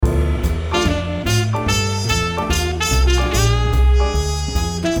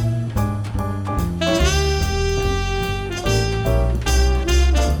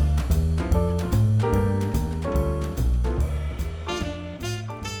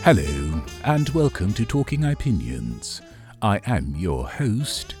Hello, and welcome to Talking Opinions. I am your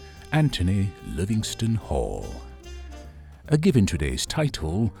host, Anthony Livingston Hall. Given today's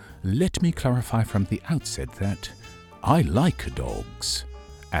title, let me clarify from the outset that I like dogs,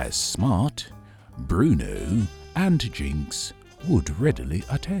 as Smart, Bruno, and Jinx would readily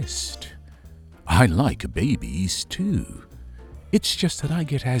attest. I like babies too. It's just that I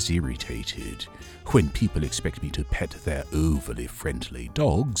get as irritated when people expect me to pet their overly friendly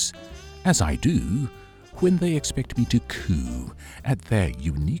dogs as I do when they expect me to coo at their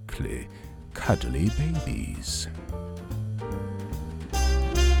uniquely cuddly babies.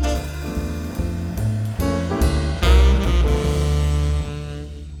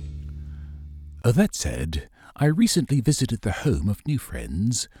 That said, I recently visited the home of new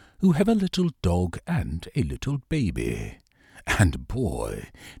friends who have a little dog and a little baby. And boy,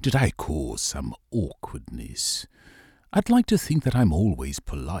 did I cause some awkwardness. I'd like to think that I'm always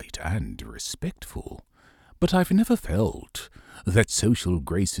polite and respectful, but I've never felt that social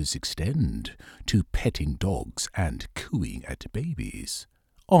graces extend to petting dogs and cooing at babies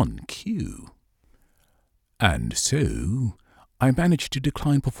on cue. And so, I managed to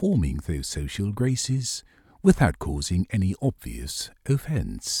decline performing those social graces without causing any obvious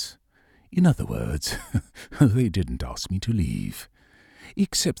offence. In other words, they didn't ask me to leave,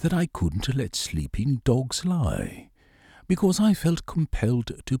 except that I couldn't let sleeping dogs lie, because I felt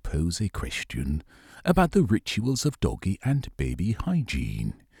compelled to pose a question about the rituals of doggy and baby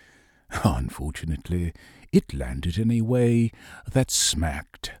hygiene. Unfortunately, it landed in a way that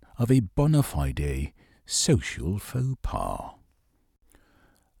smacked of a bona fide social faux pas.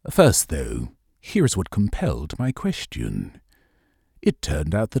 First, though, here's what compelled my question. It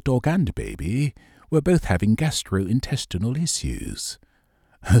turned out the dog and baby were both having gastrointestinal issues.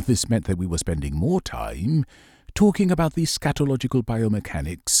 This meant that we were spending more time talking about the scatological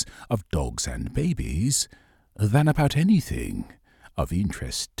biomechanics of dogs and babies than about anything of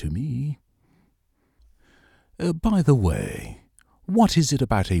interest to me. By the way, what is it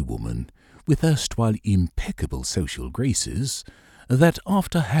about a woman with erstwhile impeccable social graces that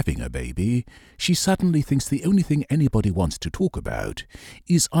after having a baby, she suddenly thinks the only thing anybody wants to talk about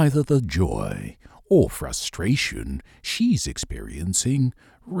is either the joy or frustration she's experiencing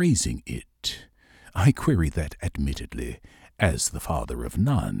raising it? I query that admittedly, as the father of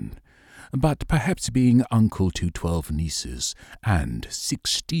none, but perhaps being uncle to 12 nieces and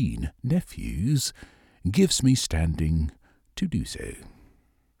 16 nephews gives me standing to do so.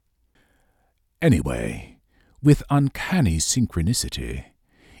 Anyway, with uncanny synchronicity,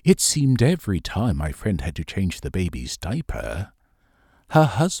 it seemed every time my friend had to change the baby's diaper, her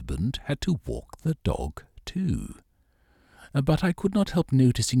husband had to walk the dog too. But I could not help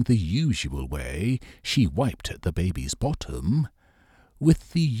noticing the usual way she wiped the baby's bottom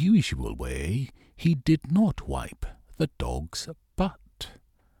with the usual way he did not wipe the dog's butt.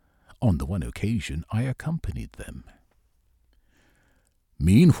 On the one occasion I accompanied them.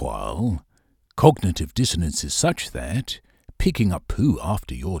 Meanwhile, cognitive dissonance is such that picking up poo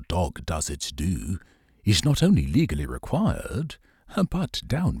after your dog does its due is not only legally required, but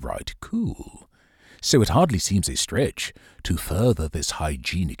downright cool. So it hardly seems a stretch to further this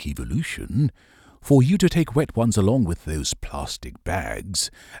hygienic evolution for you to take wet ones along with those plastic bags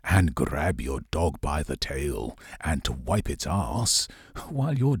and grab your dog by the tail and to wipe its ass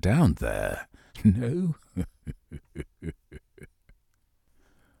while you're down there. No?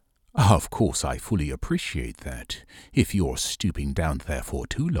 Of course, I fully appreciate that if you're stooping down there for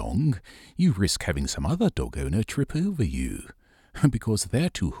too long, you risk having some other dog owner trip over you, because they're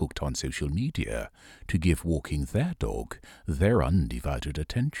too hooked on social media to give walking their dog their undivided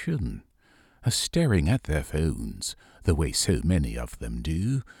attention. Staring at their phones, the way so many of them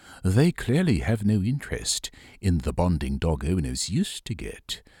do, they clearly have no interest in the bonding dog owners used to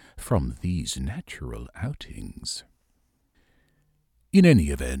get from these natural outings. In any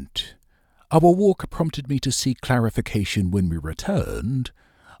event, our walk prompted me to seek clarification when we returned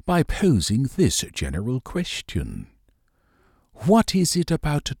by posing this general question. What is it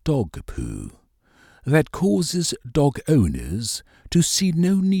about dog poo that causes dog owners to see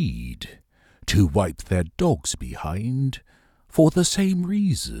no need to wipe their dogs behind for the same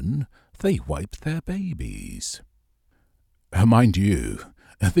reason they wipe their babies? Mind you,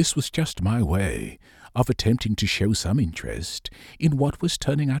 this was just my way of attempting to show some interest in what was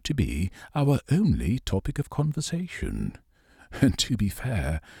turning out to be our only topic of conversation. And to be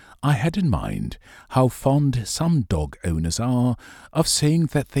fair, I had in mind how fond some dog owners are of saying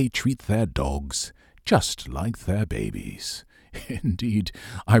that they treat their dogs just like their babies, Indeed,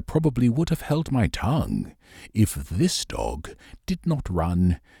 I probably would have held my tongue if this dog did not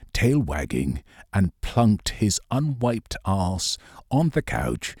run, tail wagging, and plunked his unwiped arse on the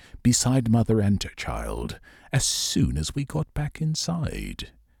couch beside mother and child as soon as we got back inside.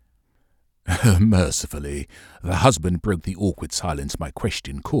 Mercifully, the husband broke the awkward silence my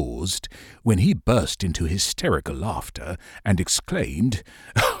question caused when he burst into hysterical laughter and exclaimed,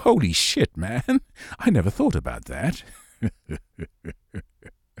 "Holy shit, man! I never thought about that."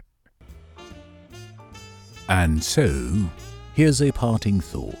 And so, here's a parting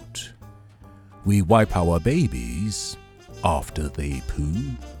thought. We wipe our babies after they poo,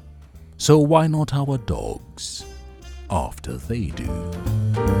 so why not our dogs after they do?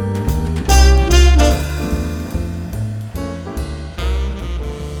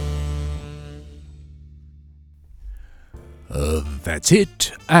 That's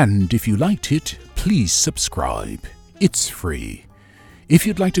it, and if you liked it, please subscribe. It's free. If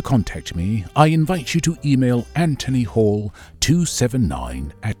you'd like to contact me, I invite you to email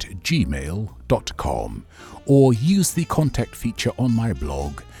anthonyhall279@gmail.com or use the contact feature on my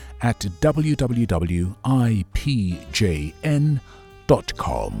blog at www.ipjn.com.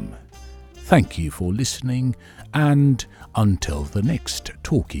 Thank you for listening, and until the next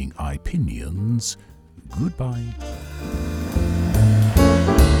Talking Opinions, goodbye.